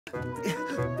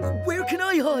Where can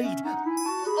I hide?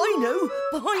 I know,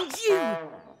 behind you.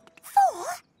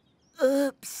 4.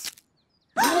 Oops.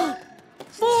 4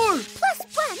 plus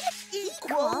 1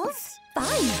 equals 5.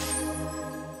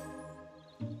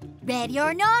 Ready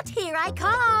or not, here I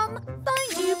come.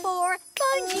 Find you 4,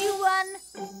 find you 1.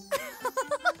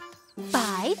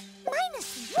 5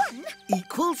 minus 1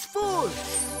 equals 4.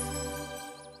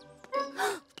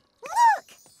 Look!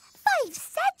 5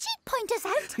 said she'd point us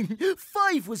out.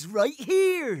 5 was right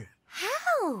here.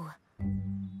 How?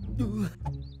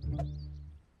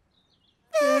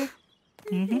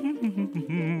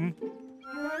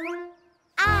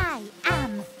 I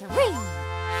am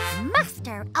 3,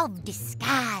 master of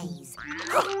disguise.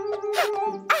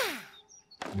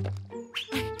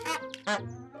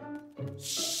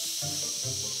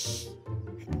 Shh.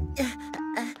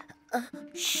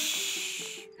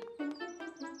 Shh.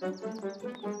 2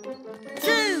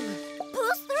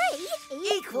 plus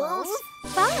 3 equals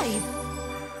 5.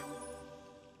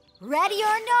 Ready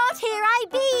or not, here I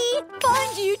be.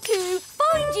 Find you 2,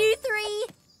 find you 3.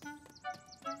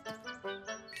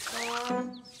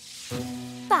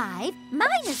 5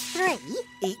 minus 3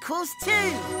 equals 2.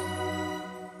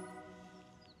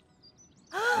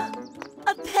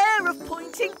 A pair of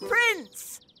pointing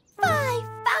prints. 5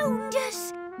 found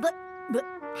us. But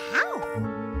how?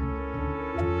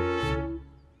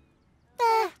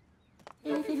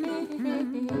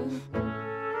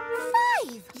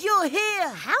 5. You're here.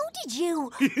 How did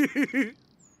you?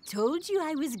 Told you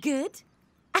I was good.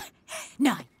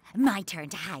 Now, my turn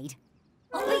to hide.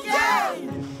 Okay.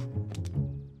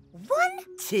 1,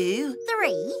 2,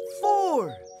 3.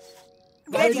 4.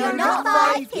 Ready or not,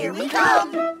 5, here we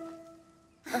come.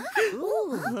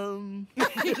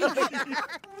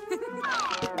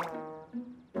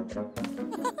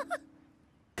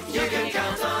 You can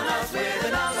count on us with the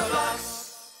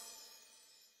Numberblocks.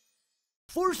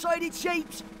 4-sided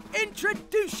shapes,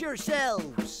 introduce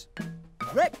yourselves.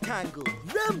 Rectangle,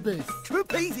 rhombus,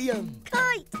 trapezium,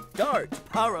 kite, dart,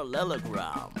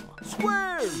 parallelogram,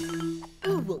 square.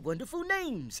 Ooh, what wonderful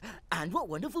names and what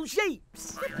wonderful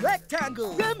shapes.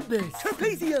 Rectangle, rhombus,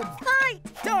 trapezium,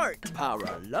 kite, dart,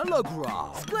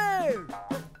 parallelogram, square.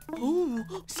 Ooh,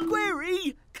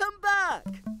 Squarey, come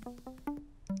back.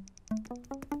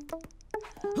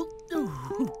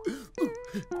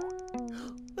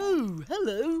 Oh,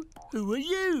 hello. Who are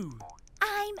you?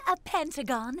 I'm a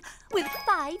pentagon with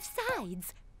 5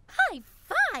 sides. High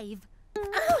 5.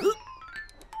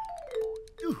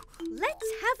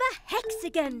 Let's have a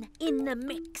hexagon in the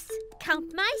mix.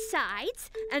 Count my sides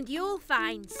and you'll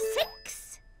find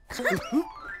 6.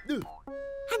 And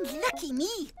lucky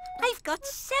me, I've got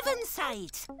 7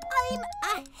 sides. I'm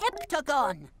a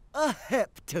heptagon. A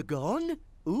heptagon?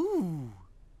 Ooh.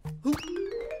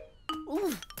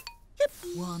 Ooh. Yep.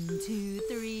 1, 2,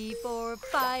 3, 4,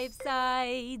 5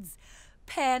 sides.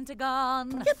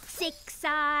 Pentagon. Yep. 6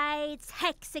 sides,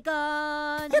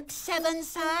 hexagon. Yep. 7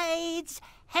 sides,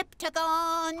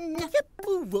 heptagon. Yep.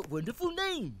 Ooh, what wonderful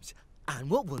names and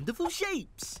what wonderful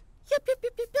shapes. Yep, yep,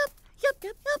 yep, yep, yep, yep,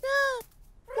 yep, yep, yep.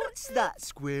 What's that,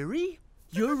 Squarey?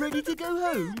 You're ready to go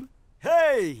home?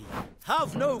 Hey,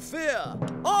 have no fear.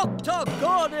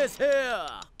 Octagon is here.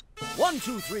 1,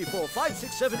 2, 3, 4, 5,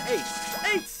 6, 7, 8.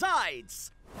 8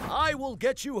 sides. I will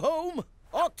get you home.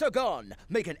 Octagon,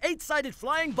 make an 8-sided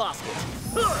flying basket.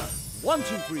 1,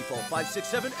 2, 3, 4, 5, 6,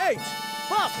 7, 8.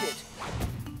 Basket.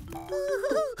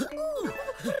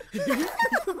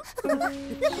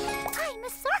 I'm a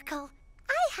circle.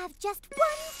 I have just 1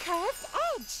 curved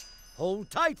edge. Hold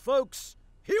tight, folks.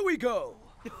 Here we go.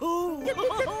 Ooh.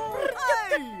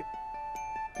 Hey.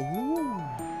 Ooh.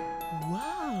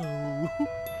 Wow.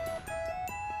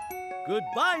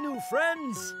 Goodbye, new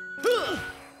friends.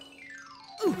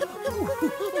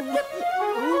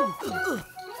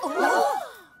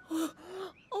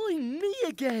 I'm me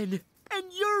again. And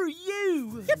you're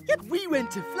you. We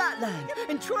went to Flatland,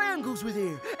 and triangles were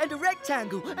there, and a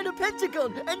rectangle, and a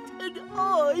pentagon, and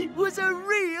I was a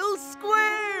real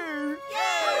square.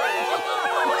 Yay!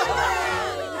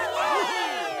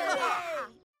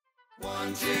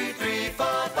 1, 2, 3, 4,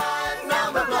 5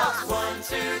 Numberblocks. 1,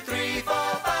 2, 3, 4,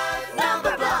 5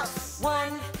 Numberblocks.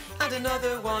 1 and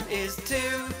another one is 2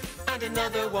 and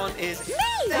another one is me.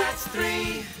 That's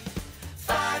 3.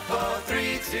 5, 4,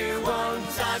 3, 2, 1.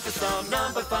 Time for some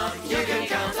number fun. You can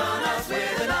count on us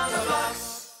with the Numberblocks.